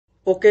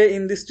Okay,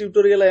 in this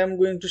tutorial I am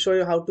going to show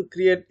you how to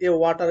create a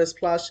water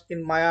splash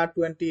in Maya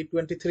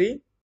 2023.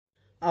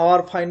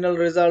 Our final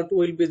result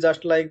will be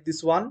just like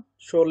this one.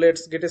 So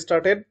let's get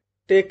started.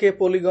 Take a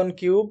polygon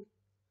cube.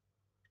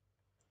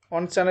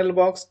 On channel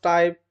box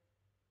type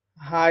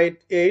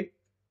height 8,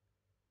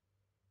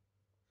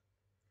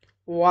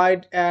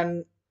 width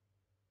and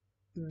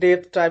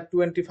depth type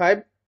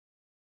 25.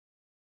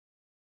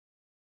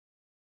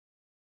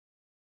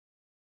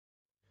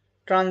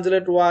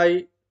 Translate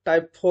Y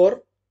type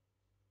 4.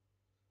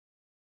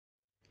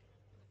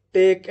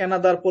 Take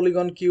another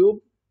polygon cube,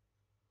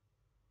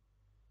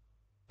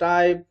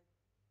 type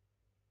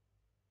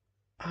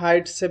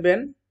height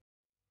 7,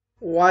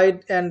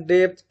 width and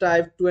depth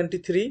type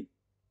 23.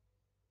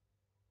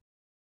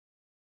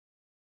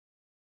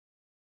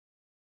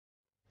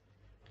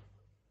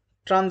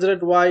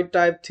 Translate Y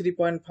type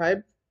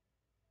 3.5.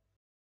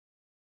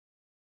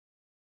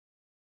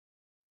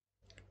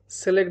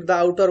 Select the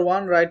outer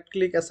one, right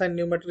click, assign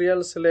new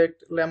material,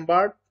 select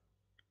Lambert.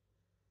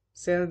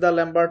 Change the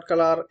Lambert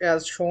color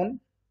as shown.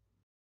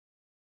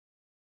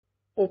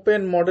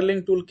 Open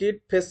modeling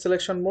toolkit, face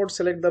selection mode,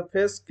 select the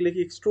face, click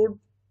extrude.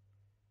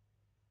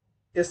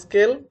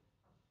 Scale,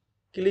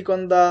 click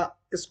on the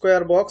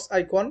square box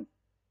icon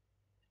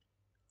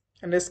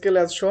and scale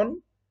as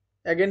shown.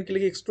 Again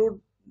click extrude,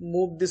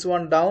 move this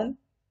one down.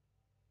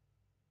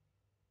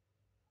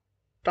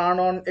 Turn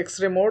on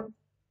X-ray mode,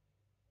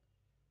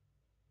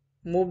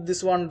 move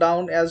this one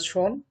down as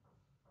shown.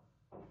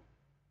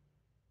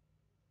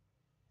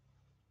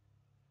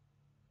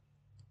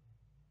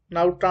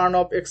 Now turn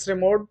off X-ray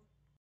mode.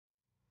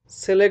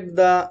 Select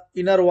the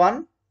inner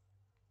one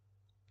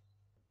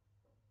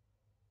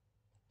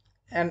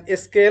and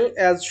scale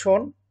as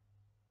shown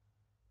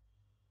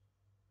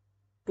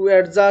to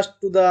adjust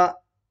to the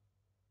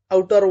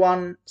outer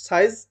one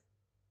size.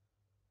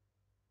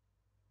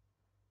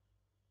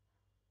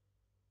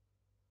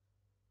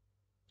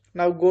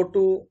 Now go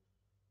to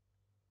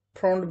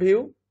front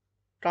view,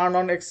 turn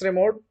on X-ray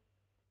mode,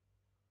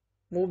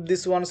 move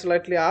this one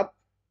slightly up.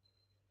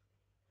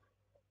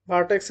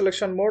 Vertex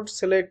selection mode,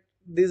 select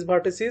these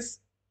vertices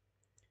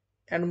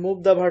and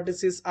move the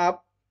vertices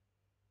up.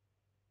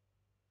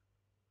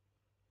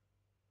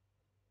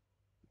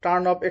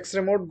 Turn off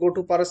X-ray mode, go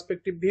to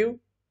perspective view.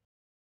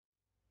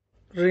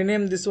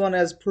 Rename this one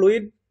as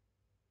fluid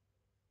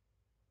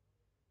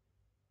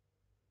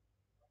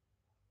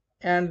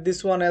and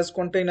this one as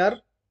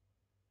container.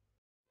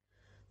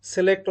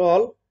 Select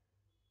all.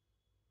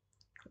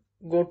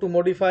 Go to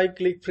modify,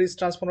 click freeze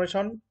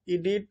transformation,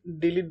 edit,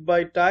 delete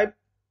by type,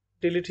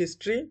 delete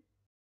history.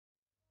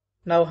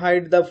 Now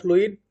hide the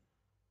fluid.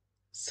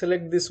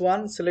 Select this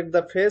one, select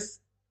the face.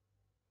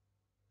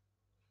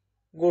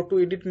 Go to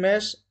edit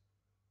mesh,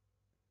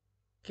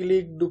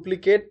 click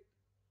duplicate.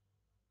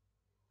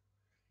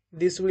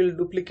 This will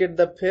duplicate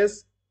the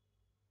face.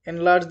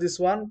 Enlarge this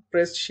one,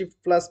 press Shift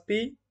plus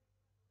P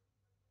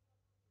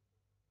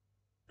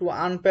to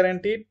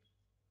unparent it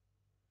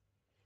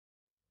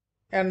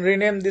and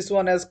rename this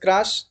one as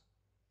crush.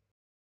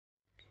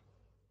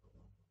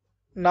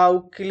 Now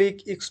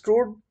click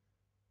extrude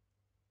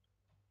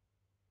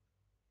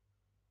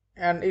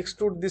and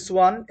extrude this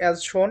one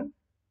as shown.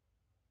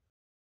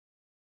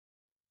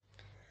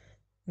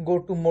 Go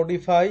to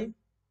modify,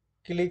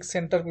 click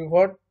center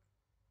pivot.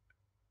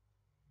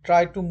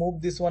 Try to move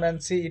this one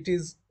and see it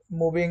is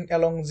moving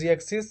along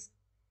z-axis.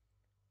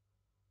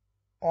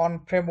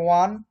 On frame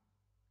 1,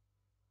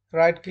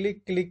 right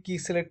click, click key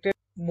selected,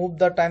 move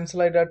the time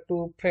slider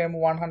to frame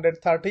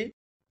 130.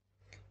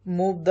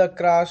 Move the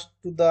crush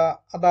to the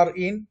other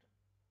end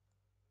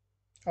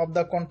of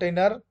the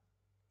container.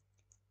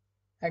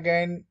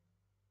 Again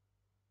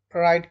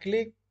right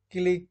click,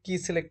 click key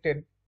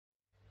selected.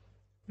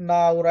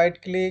 Now right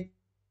click,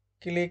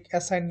 click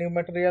assign new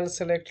material,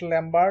 select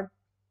Lambert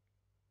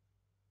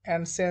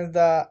and change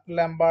the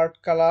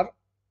Lambert color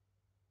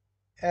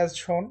as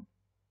shown.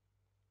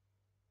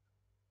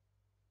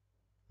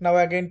 Now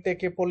again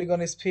take a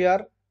polygon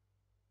sphere,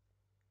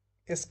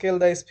 scale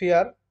the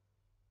sphere.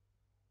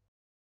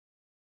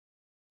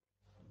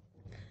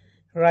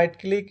 Right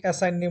click,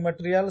 assign new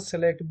material,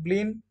 select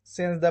blend,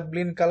 change the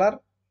blend color,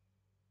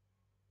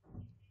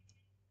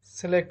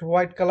 select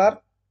white color.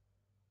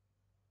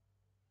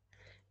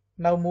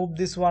 Now move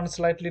this one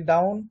slightly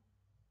down,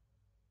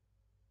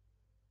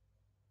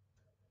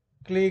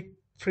 click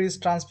freeze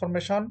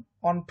transformation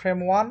on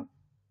frame 1.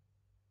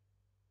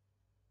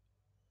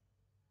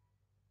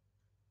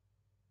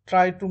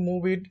 Try to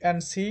move it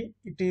and see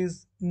it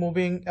is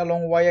moving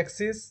along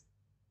y-axis.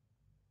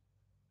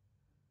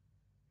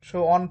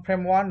 So on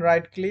frame 1,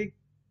 right click,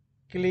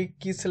 click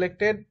key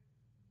selected.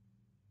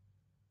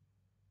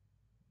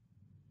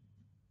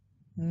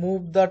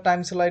 Move the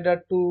time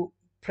slider to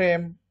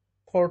frame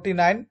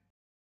 49.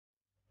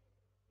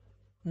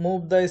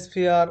 Move the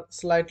sphere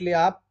slightly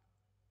up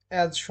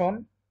as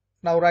shown.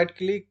 Now right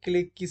click,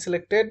 click key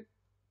selected.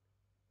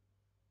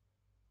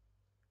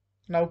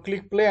 Now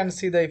click play and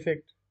see the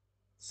effect.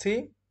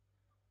 See,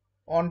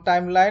 on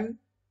timeline,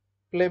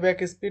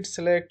 playback speed,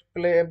 select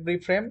play every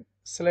frame.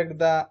 select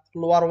the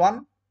lower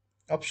one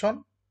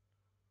option.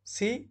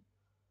 See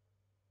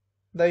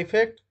the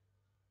effect.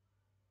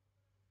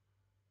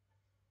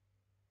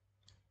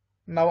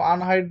 Now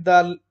unhide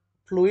the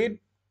fluid.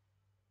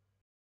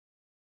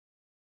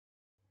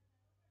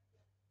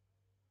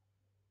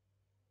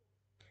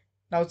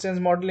 Now change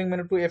modeling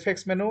menu to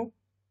FX menu.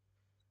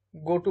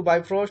 Go to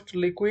Bifrost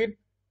liquid.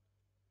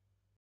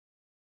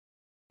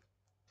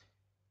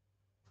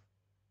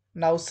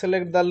 Now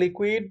select the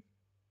liquid.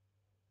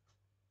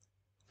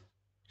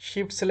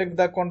 Shift select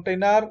the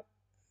container.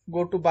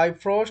 Go to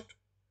Bifrost.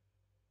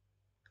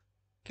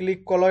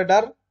 Click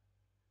colloider.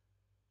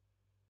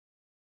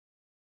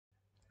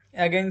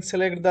 Again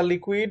select the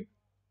liquid.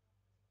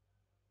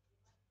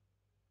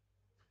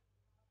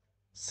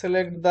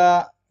 Select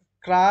the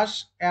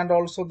crush and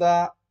also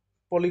the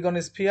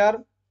polygon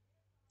sphere.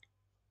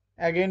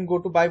 Again go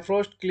to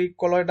Bifrost, click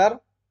colloider.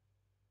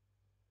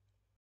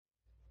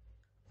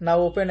 Now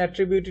open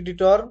attribute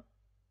editor.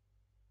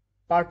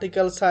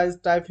 Particle size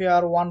type here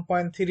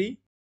 1.3.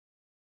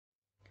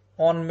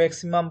 On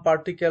maximum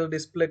particle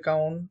display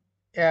count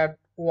add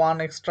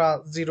 1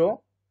 extra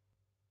 0.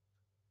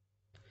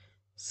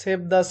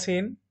 Save the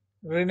scene.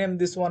 Rename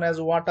this one as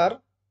water.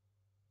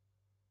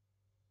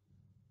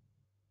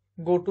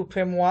 Go to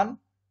frame 1.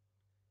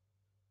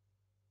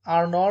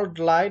 Arnold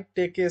light,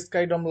 take a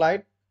sky dome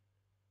light.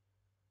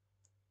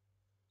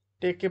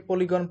 Take a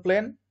polygon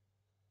plane.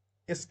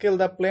 Scale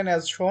the plane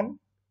as shown.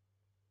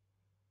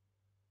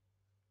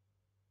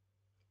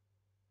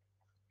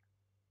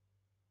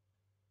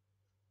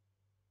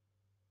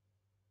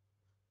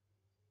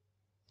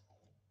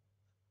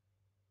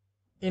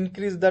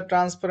 Increase the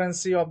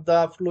transparency of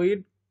the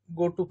fluid.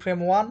 Go to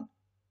frame 1.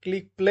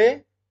 Click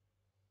play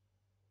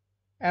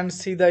and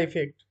see the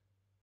effect.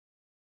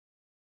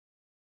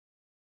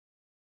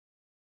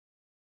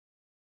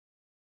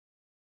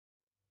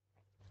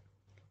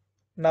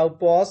 Now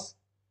pause.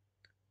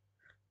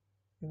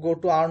 Go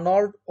to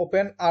Arnold,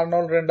 open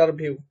Arnold render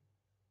view.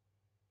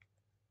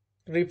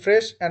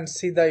 Refresh and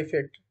see the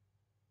effect.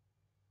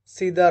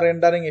 See the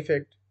rendering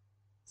effect.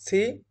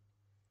 See,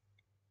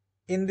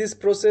 in this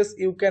process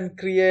you can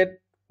create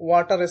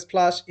water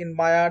splash in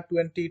Maya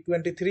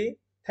 2023.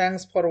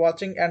 Thanks for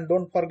watching and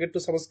don't forget to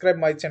subscribe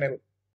my channel.